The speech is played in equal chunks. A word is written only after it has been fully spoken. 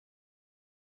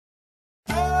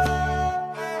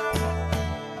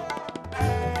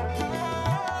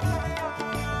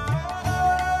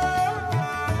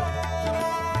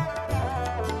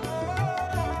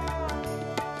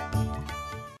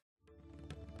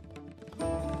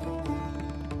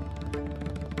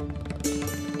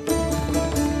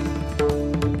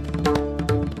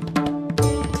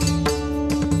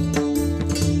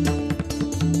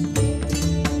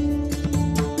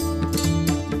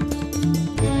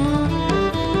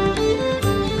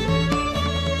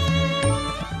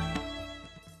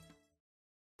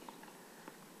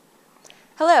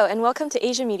Hello and welcome to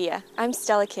Asia Media. I'm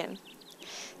Stella Kim.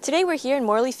 Today we're here in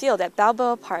Morley Field at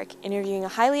Balboa Park interviewing a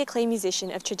highly acclaimed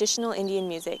musician of traditional Indian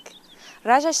music.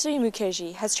 Rajasree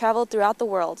Mukherjee has traveled throughout the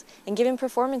world and given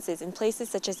performances in places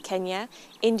such as Kenya,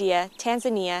 India,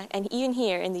 Tanzania, and even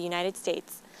here in the United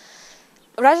States.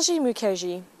 Rajasree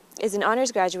Mukherjee is an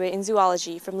honors graduate in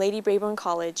zoology from Lady Brabourne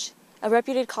College, a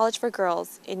reputed college for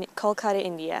girls in Kolkata,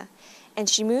 India, and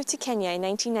she moved to Kenya in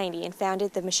 1990 and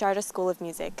founded the Masharda School of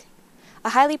Music. A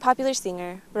highly popular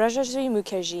singer, Rajasree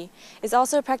Mukherjee is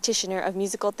also a practitioner of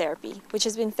musical therapy, which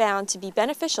has been found to be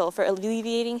beneficial for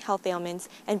alleviating health ailments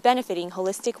and benefiting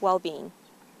holistic well-being.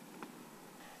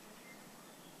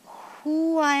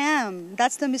 Who I am,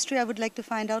 that's the mystery I would like to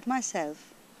find out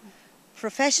myself.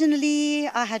 Professionally,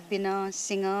 I had been a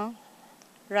singer,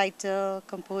 writer,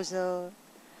 composer,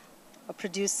 a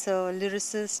producer,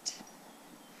 lyricist,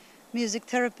 music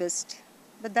therapist.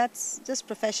 But that's just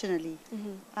professionally.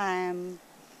 I am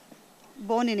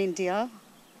born in India.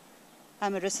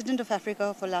 I'm a resident of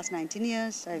Africa for the last 19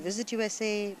 years. I visit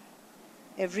USA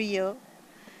every year.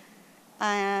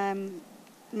 I am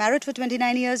married for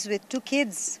 29 years with 2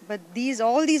 kids. But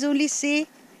all these only say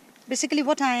basically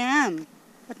what I am,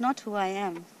 but not who I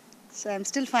am. So I'm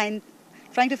still trying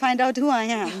to find out who I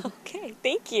am. Okay,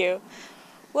 thank you.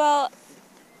 Well,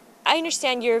 I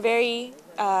understand you're a very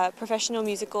professional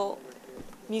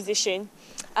musician.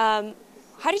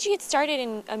 How did you get started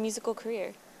in a musical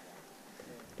career?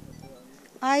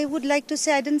 I would like to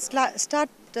say I didn't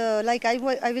start,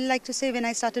 I will like to say when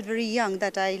I started very young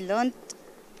that I learned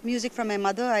music from my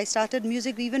mother. I started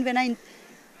music even when I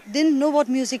didn't know what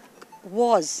music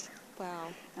was. Wow.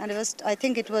 And I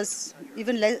think it was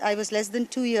even I was less than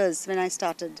 2 years when I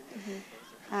started.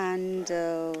 And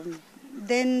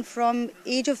then from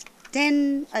age of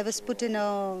 10, I was put in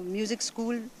a music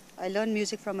school. I learned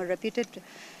music from a reputed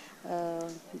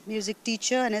music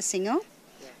teacher and a singer.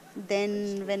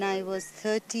 Then when I was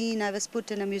 13, I was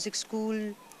put in a music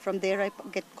school. From there I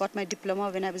got my diploma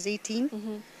when I was 18.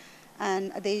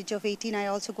 And at the age of 18, I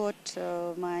also got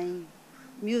my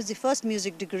first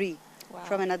music degree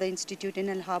from another institute in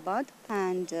Allahabad.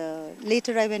 And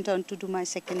later I went on to do my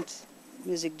second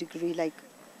music degree.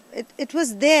 It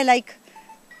was there,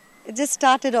 it just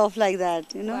started off like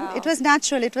that, you know. Wow. It was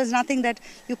natural. It was nothing that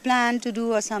you planned to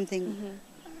do or something.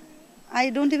 I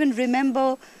don't even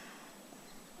remember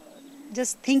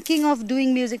just thinking of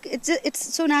doing music. It's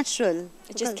so natural.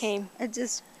 It just came.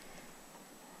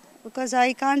 Because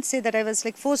I can't say that I was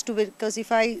forced to, because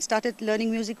if I started learning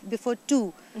music before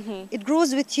 2, it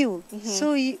grows with you.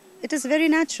 So it is very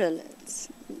natural. It's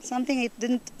something it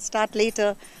didn't start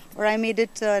later, or I made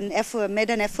an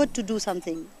effort to do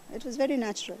something. It was very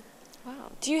natural.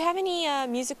 Wow. Do you have any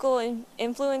musical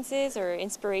influences or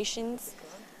inspirations?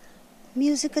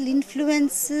 Musical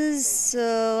influences,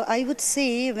 I would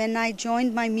say when I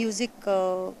joined my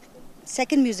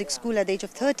second music school at the age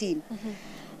of 13,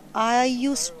 I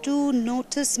used to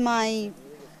notice my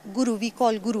guru, we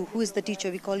call guru, who is the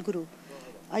teacher, we call guru.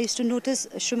 I used to notice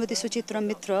Srimati Suchitra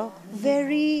Mitra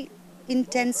very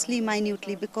intensely,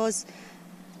 minutely, because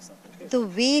the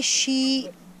way she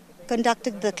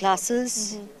conducted the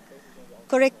classes,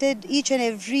 corrected each and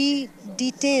every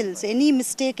details, any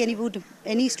mistake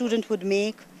any student would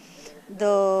make,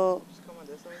 all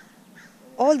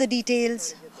the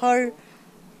details, her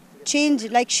change,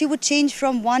 she would change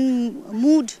from one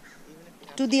mood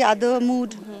to the other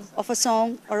mood of a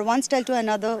song, or one style to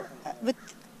another, with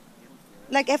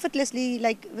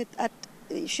effortlessly,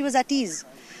 she was at ease.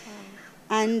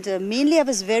 And mainly I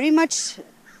was very much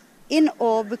in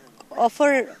awe of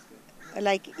her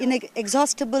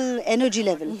inexhaustible energy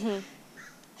level.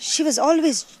 She was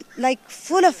always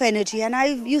full of energy, and I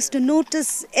used to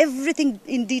notice everything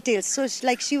in detail. So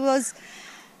she was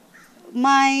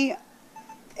my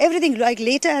everything.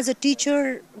 Later as a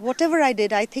teacher, whatever I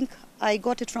did, I think I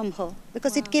got it from her,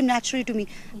 because it came naturally to me,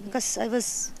 because I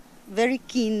was very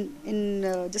keen in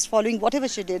just following whatever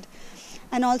she did.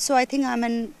 And also I think I'm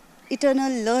an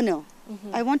eternal learner.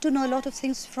 I want to know a lot of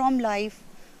things from life,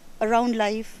 around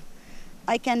life.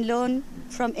 I can learn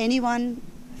from anyone,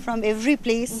 from every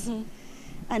place,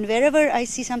 and wherever I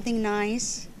see something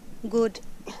nice, good,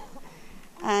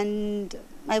 and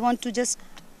I want to just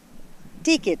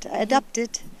take it, adapt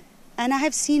it. And I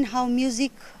have seen how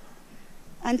music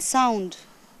and sound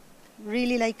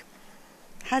really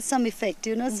has some effect,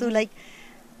 you know.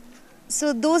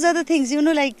 So those are the things, you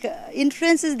know,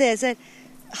 influence is there. So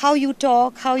how you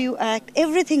talk, how you act,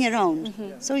 everything around.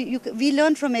 So we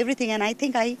learn from everything, and I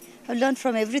think I have learned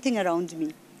from everything around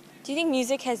me. Do you think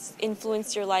music has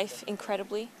influenced your life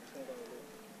incredibly?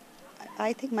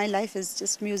 I think my life is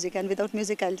just music, and without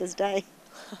music I'll just die.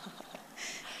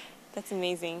 That's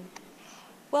amazing.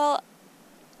 Well,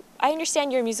 I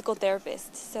understand you're a musical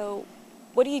therapist, so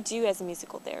what do you do as a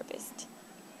musical therapist?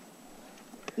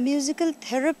 Musical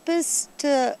therapist,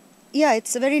 yeah,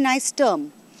 it's a very nice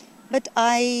term. But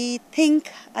I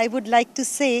think I would like to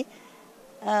say,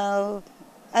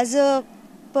 as a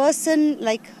person,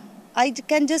 like I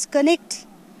can just connect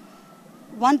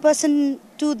one person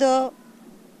to the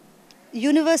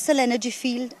universal energy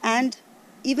field, and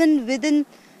even within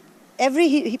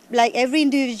like every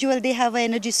individual, they have an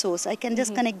energy source. I can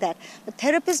just connect that. But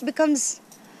therapist becomes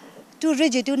too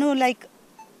rigid, like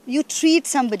you treat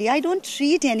somebody. I don't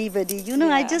treat anybody,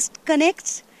 I Yeah. just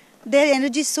connect their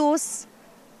energy source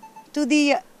to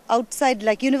the outside,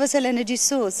 like universal energy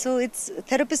source. So it's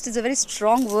therapist is a very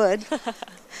strong word,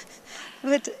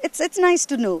 but it's nice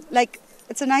to know. Like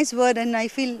it's a nice word, and I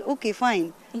feel okay,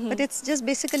 fine. But it's just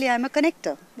basically I'm a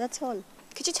connector. That's all.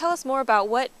 Could you tell us more about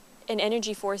what an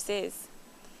energy force is?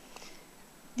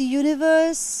 The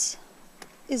universe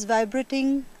is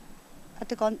vibrating at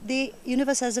the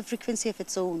universe has a frequency of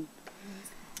its own,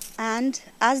 and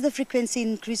as the frequency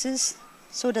increases,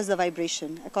 so does the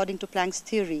vibration, according to Planck's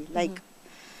theory. Like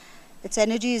its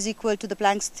energy is equal to the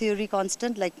Planck's theory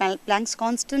constant, like Planck's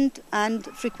constant and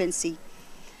frequency.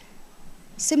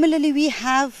 Similarly, we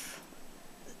have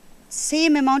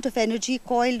same amount of energy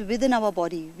coiled within our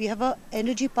body. We have a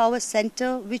energy power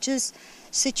center which is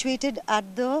situated at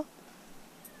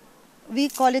we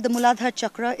call it the Muladhara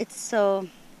chakra. It's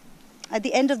at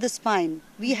the end of the spine.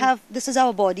 We have, this is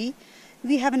our body.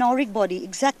 We have an auric body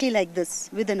exactly like this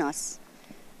within us.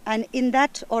 And in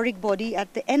that auric body,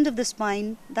 at the end of the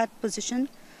spine, that position,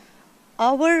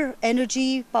 our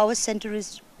energy power center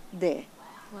is there.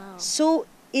 Wow. So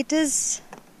it is,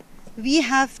 we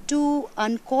have to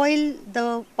uncoil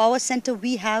the power center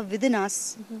we have within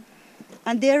us.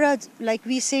 And there are, like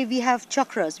we say, we have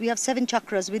chakras. We have 7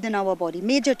 chakras within our body,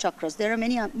 major chakras. There are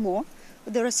many more,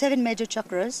 but there are 7 major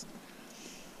chakras.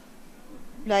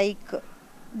 Like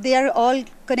they are all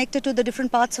connected to the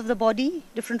different parts of the body,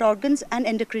 different organs and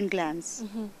endocrine glands.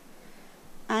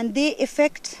 And they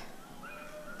affect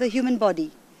the human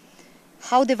body,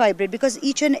 how they vibrate, because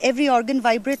each and every organ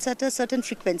vibrates at a certain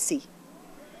frequency.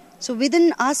 So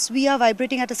within us, we are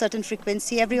vibrating at a certain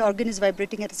frequency. Every organ is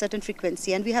vibrating at a certain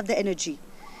frequency, and we have the energy.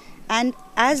 And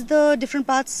as the different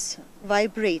parts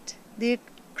vibrate, they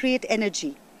create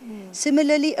energy.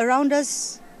 Similarly, around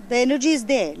us, the energy is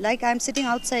there. Like I'm sitting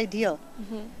outside here.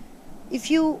 If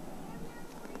you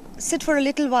sit for a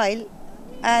little while,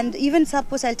 and even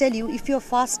suppose I'll tell you, if you're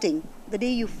fasting, the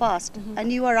day you fast,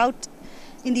 and you are out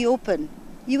in the open,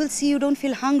 you will see you don't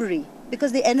feel hungry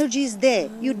because the energy is there.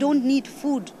 You don't need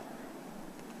food.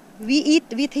 We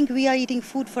think we are eating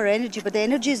food for energy, but the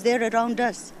energy is there around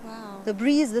us. Wow. The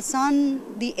breeze, the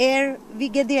sun, the air, we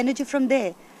get the energy from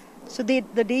there. So the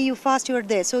day you fast, you are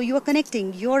there. So you are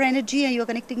connecting your energy and you are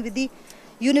connecting with the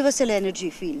universal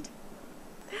energy field.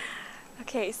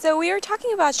 Okay, so we were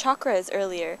talking about chakras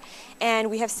earlier, and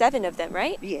we have 7 of them,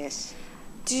 right? Yes.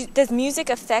 Does music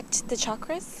affect the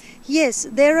chakras? Yes,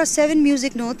 there are 7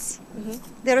 music notes.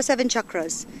 There are 7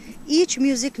 chakras. Each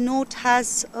music note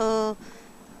has a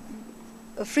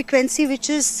frequency which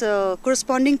is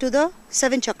corresponding to the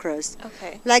 7 chakras.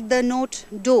 Okay. Like the note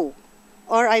do,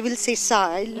 or I will say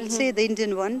sa. I'll say the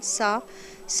Indian one, sa.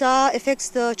 Sa affects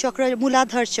the chakra,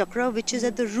 Muladhara chakra, which is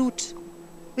at the root,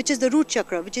 which is the root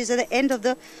chakra, which is at the end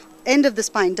of the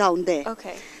spine down there.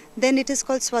 Okay. Then it is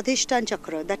called Swadhishtan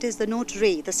chakra. That is the note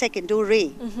re, the second do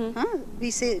re.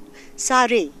 We say sa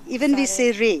re. Even we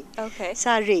say re. Okay.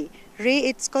 Sa re. Re,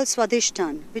 it's called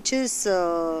Swadhishtan, which is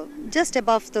just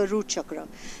above the root chakra.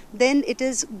 Then it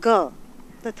is ga,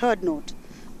 the third note,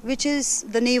 which is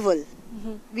the navel.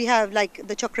 We have, like,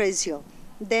 the chakra is here.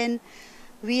 Then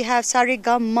we have sa re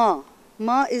ga ma.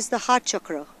 Ma is the heart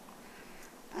chakra.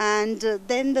 And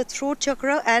then the throat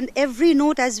chakra, and every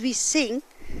note as we sing,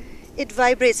 it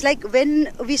vibrates. Like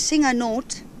when we sing a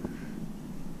note,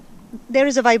 there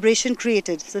is a vibration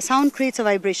created. The sound creates a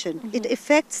vibration. It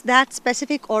affects that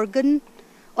specific organ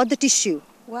or the tissue.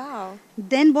 Wow.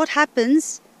 Then what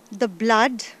happens? The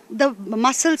blood, the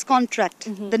muscles contract.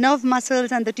 The nerve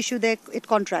muscles and the tissue there, it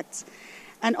contracts.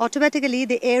 And automatically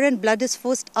the air and blood is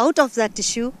forced out of that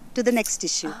tissue to the next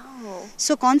tissue. Oh.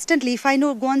 So constantly, if I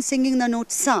go on singing the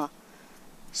note sa,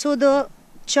 so the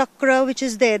chakra which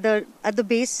is there at the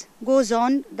base goes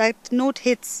on, that note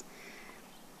hits,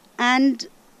 and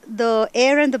the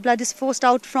air and the blood is forced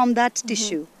out from that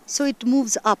tissue. So it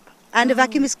moves up, and a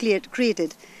vacuum is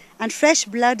created, and fresh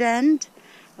blood and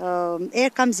air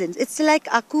comes in. It's like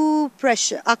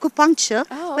acupuncture,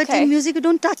 Oh, but okay. in music you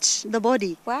don't touch the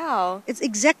body. Wow. It's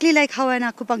exactly like how an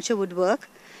acupuncture would work.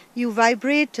 You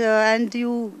vibrate and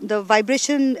the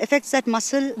vibration affects that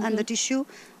muscle and the tissue.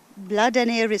 Blood and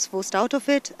air is forced out of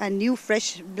it and new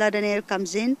fresh blood and air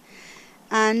comes in.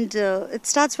 And it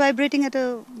starts vibrating at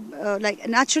a, like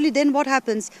naturally then what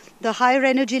happens? The higher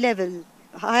energy level,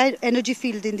 higher energy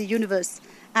field in the universe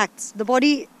acts. The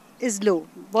body is low,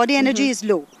 body energy is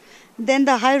low. Then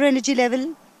the higher energy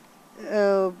level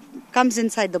comes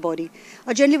inside the body.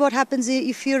 Or generally what happens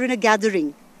if you're in a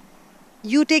gathering,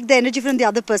 you take the energy from the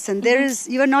other person.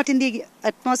 You are not in the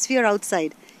atmosphere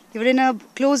outside. You're in a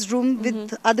closed room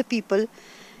with other people.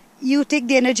 You take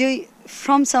the energy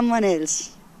from someone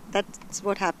else. That's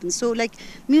what happens. So like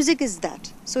music is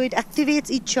that. So it activates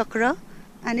each chakra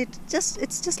and it's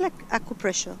just like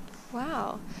acupressure.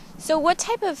 Wow. So what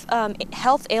type of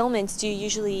health ailments do you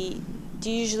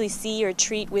usually see or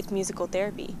treat with musical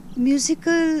therapy? Music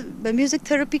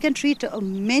therapy can treat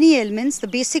many ailments. The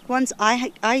basic ones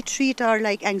I treat are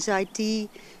like anxiety,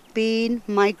 pain,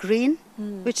 migraine,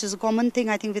 which is a common thing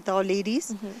I think with all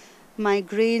ladies.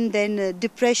 Migraine, then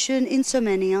depression,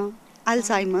 insomnia,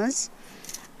 Alzheimer's,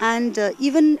 and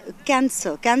even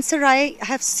cancer. Cancer, I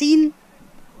have seen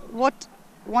what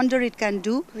wonder it can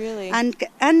do. Really? And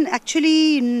actually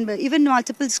even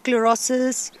multiple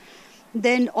sclerosis,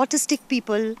 then autistic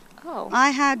people. Oh.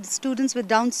 I had students with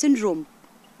Down syndrome.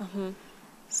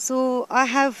 So I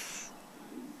have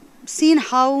seen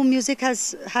how music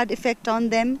has had effect on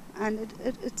them, and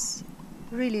it's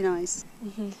really nice.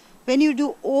 When you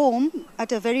do Om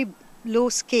at a very low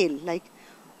scale, like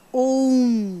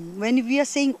Om, when we are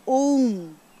saying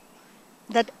Om,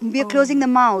 that we are closing the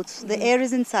mouth, the air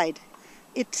is inside.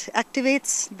 It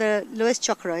activates the lowest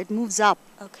chakra, it moves up.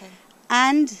 Okay.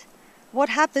 And what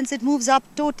happens, it moves up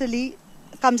totally,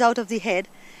 comes out of the head.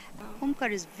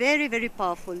 Omkar is very, very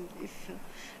powerful,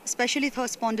 especially for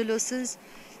spondylosis,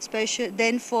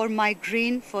 then for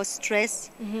migraine, for stress.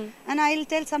 And I'll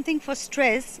tell something for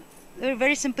stress, a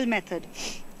very simple method.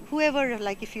 Whoever,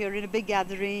 like if you're in a big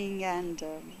gathering and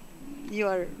you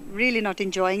are really not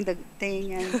enjoying the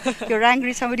thing and you're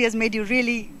angry, somebody has made you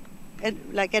really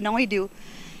like annoyed you,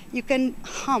 you can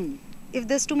hum. If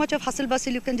there's too much of hustle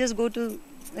bustle, you can just go to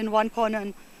in one corner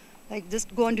and like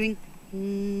just go on doing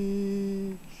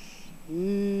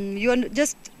you are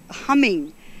just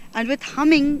humming, and with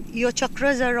humming your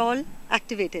chakras are all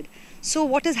activated. So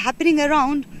what is happening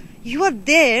around, you are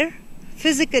there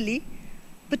physically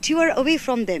but you are away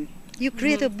from them. You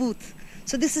create a booth.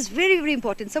 So this is very, very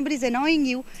important. Somebody is annoying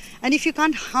you, and if you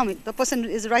can't hum it, the person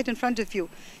is right in front of you,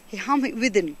 hum it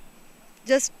within.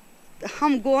 Just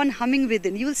go on humming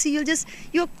within. You will see,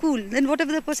 you're cool. Then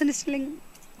whatever the person is feeling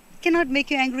cannot make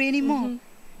you angry anymore.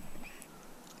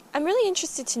 I'm really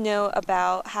interested to know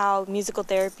about how musical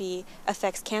therapy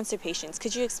affects cancer patients.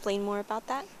 Could you explain more about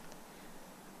that?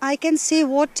 I can say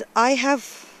what I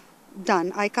have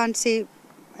done. I can't say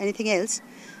anything else.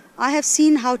 I have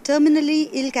seen how terminally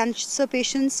ill cancer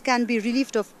patients can be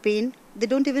relieved of pain. They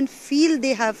don't even feel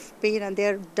they have pain and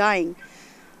they're dying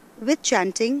with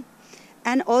chanting.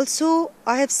 And also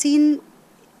I have seen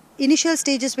initial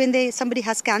stages when somebody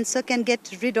has cancer can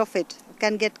get rid of it,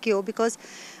 can get cured, because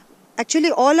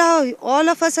actually all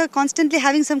of us are constantly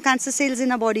having some cancer cells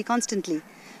in our body constantly.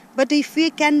 But if we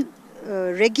can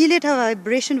regulate our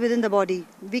vibration within the body,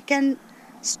 we can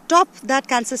stop that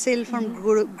cancer cell from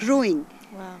growing.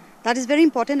 Wow. That is very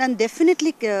important, and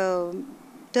definitely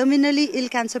terminally ill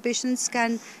cancer patients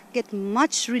can get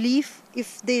much relief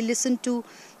if they listen to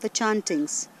the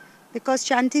chantings, because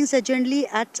chantings are generally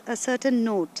at a certain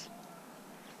note.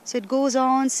 So it goes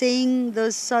on saying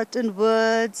those certain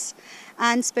words,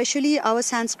 and especially our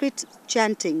Sanskrit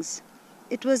chantings.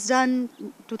 It was done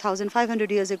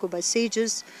 2,500 years ago by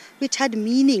sages, which had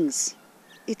meanings.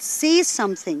 It says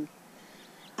something.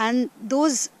 And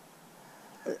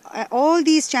all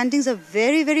these chantings are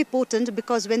very, very potent,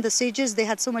 because when the sages, they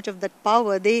had so much of that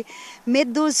power, they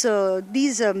made these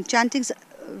chantings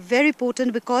very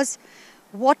potent, because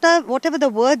whatever the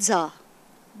words are,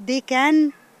 they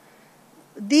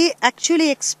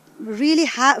actually really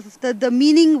have the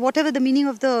meaning. Whatever the meaning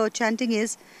of the chanting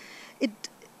is, it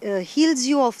heals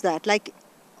you of that. Like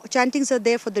chantings are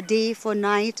there for the day, for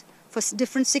night, for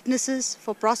different sicknesses,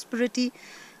 for prosperity.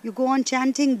 You go on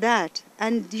chanting that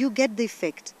and you get the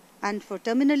effect. And for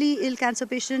terminally ill cancer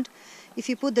patient, if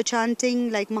you put the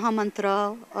chanting like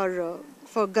Mahamantra, or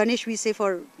for Ganesh we say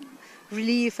for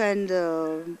relief and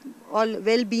all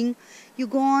well-being, you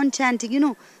go on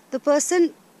chanting.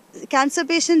 The cancer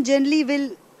patient generally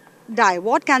will die.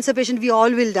 What cancer patient? We all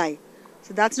will die.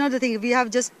 So that's not the thing.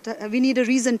 We need a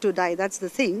reason to die. That's the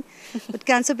thing. But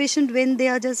cancer patient, when they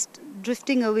are just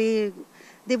drifting away,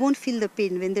 they won't feel the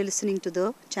pain when they're listening to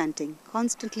the chanting.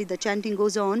 Constantly the chanting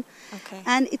goes on, Okay.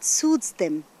 and it soothes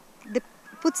them. It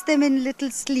puts them in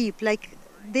little sleep, like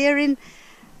they're in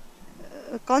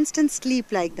a constant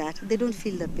sleep like that. They don't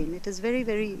feel the pain. It is very,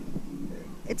 very,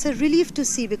 it's a relief to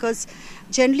see, because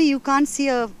generally you can't see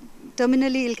a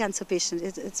terminally ill cancer patient.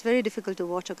 It's very difficult to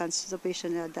watch a cancer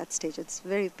patient at that stage. It's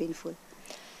very painful.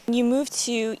 You moved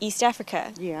to East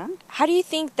Africa. Yeah. How do you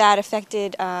think that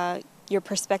affected your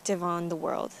perspective on the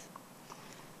world?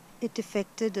 It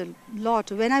affected a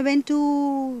lot. When I went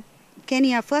to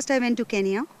Kenya, first I went to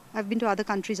Kenya. I've been to other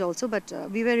countries also, but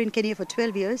we were in Kenya for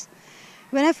 12 years.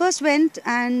 When I first went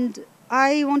and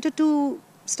I wanted to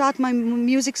start my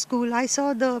music school, I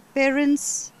saw the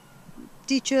parents,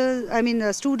 teachers,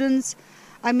 students,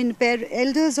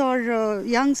 elders or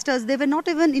youngsters, they were not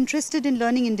even interested in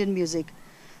learning Indian music.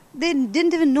 They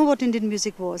didn't even know what Indian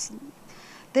music was.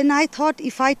 Then I thought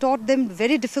if I taught them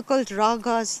very difficult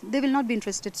ragas, they will not be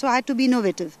interested. So I had to be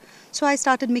innovative. So I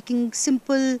started making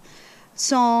simple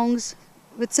songs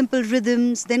with simple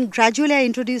rhythms. Then gradually I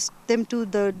introduced them to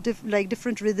the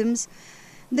different rhythms.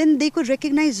 Then they could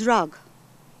recognize rag.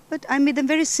 But I made them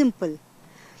very simple.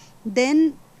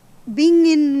 Then, being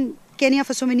in Kenya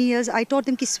for so many years, I taught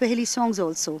them Kiswahili songs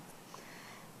also.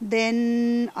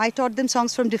 Then I taught them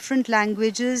songs from different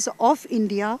languages of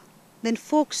India. Then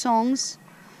folk songs,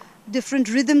 different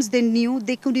rhythms they knew.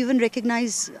 They could even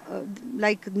recognize,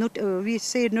 we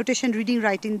say notation, reading,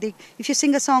 writing. If you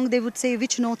sing a song, they would say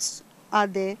which notes are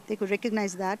there. They could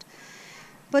recognize that.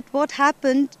 But what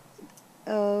happened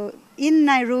in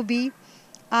Nairobi,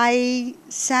 I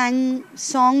sang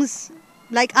songs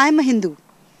like I'm a Hindu.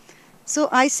 So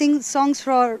I sing songs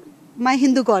for my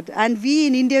Hindu God. And we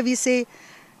in India, we say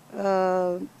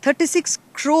 36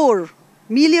 crore,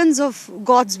 millions of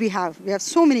gods we have. We have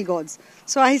so many gods.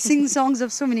 So I sing songs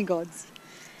of so many gods.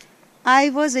 I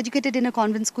was educated in a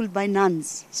convent school by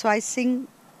nuns. So I sing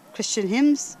Christian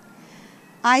hymns.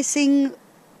 I sing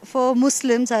for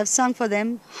Muslims. I have sung for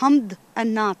them Hamd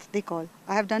and Naat, they call.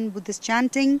 I have done Buddhist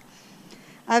chanting.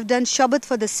 I have done Shabad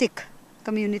for the Sikh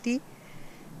community.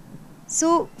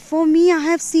 So for me, I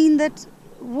have seen that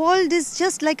world is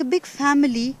just like a big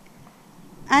family,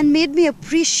 and made me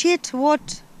appreciate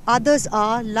what others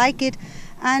are, like it.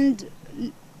 And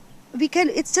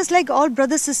it's just like all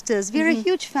brothers, sisters. We're a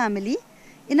huge family.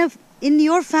 In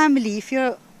your family, if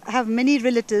you have many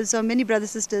relatives or many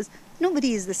brothers, sisters,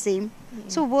 nobody is the same.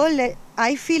 So world,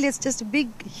 I feel it's just a big,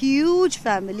 huge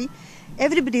family.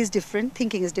 Everybody is different,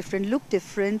 thinking is different, look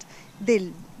different.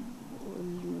 They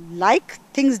like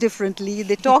things differently,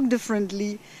 they talk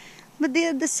differently. But they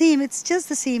are the same, it's just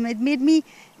the same. It made me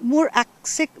more I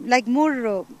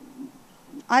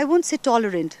won't say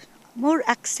tolerant, more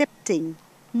accepting,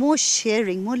 more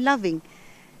sharing, more loving.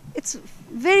 It's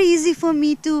very easy for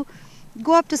me to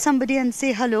go up to somebody and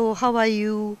say, hello, how are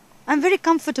you? I'm very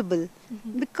comfortable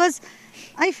because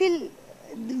I feel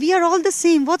we are all the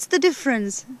same. What's the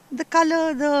difference? The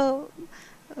color, the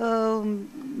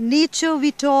nature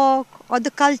we talk, or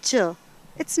the culture.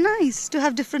 It's nice to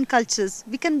have different cultures.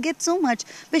 We can get so much.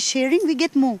 By sharing, we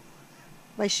get more.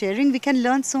 By sharing, we can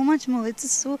learn so much more.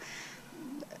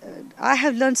 I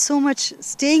have learned so much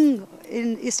staying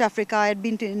in East Africa.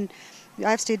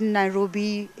 I've stayed in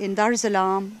Nairobi, in Dar es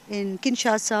Salaam, in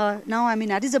Kinshasa. Now I'm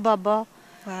in Addis Ababa.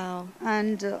 Wow.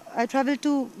 And I travel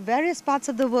to various parts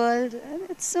of the world. And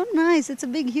it's so nice. It's a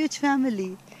big, huge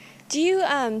family. Do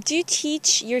you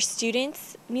teach your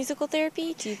students musical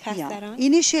therapy? Do you pass that on?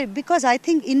 Initially, because I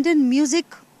think Indian music,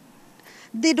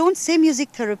 they don't say music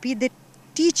therapy, they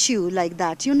teach you like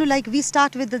that. Like we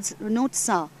start with the note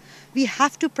sa. We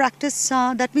have to practice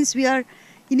sa. That means we are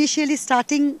initially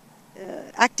starting,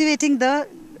 activating the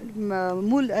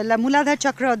Muladhara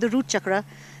chakra or the root chakra.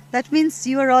 That means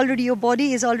your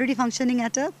body is already functioning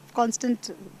at a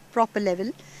constant, proper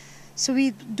level. So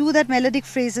we do that melodic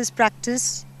phrases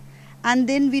practice. And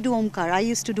then we do Omkar. I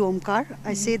used to do Omkar.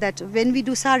 I say that when we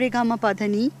do Sa Re Ga Ma Pa Dha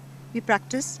Ni, we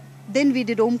practice. Then we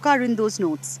did Omkar in those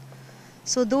notes.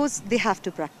 So those, they have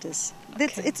to practice.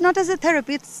 Okay. It's not as a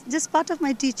therapy, it's just part of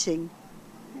my teaching.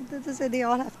 They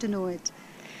all have to know it.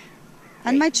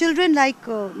 And my children, like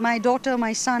my daughter,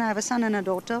 my son, I have a son and a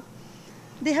daughter,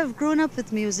 they have grown up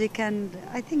with music, and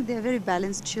I think they're very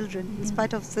balanced children. In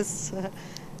spite of this,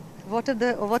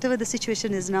 whatever the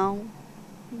situation is now,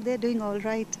 they're doing all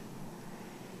right.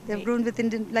 They've grown with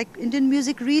Indian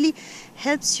music really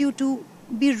helps you to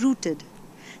be rooted.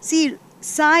 See,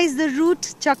 Sa is the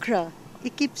root chakra.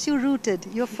 It keeps you rooted.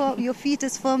 Your feet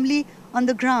is firmly on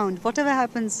the ground. Whatever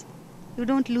happens, You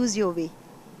don't lose your way.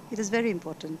 It is very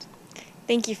important.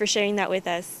 Thank you for sharing that with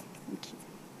us.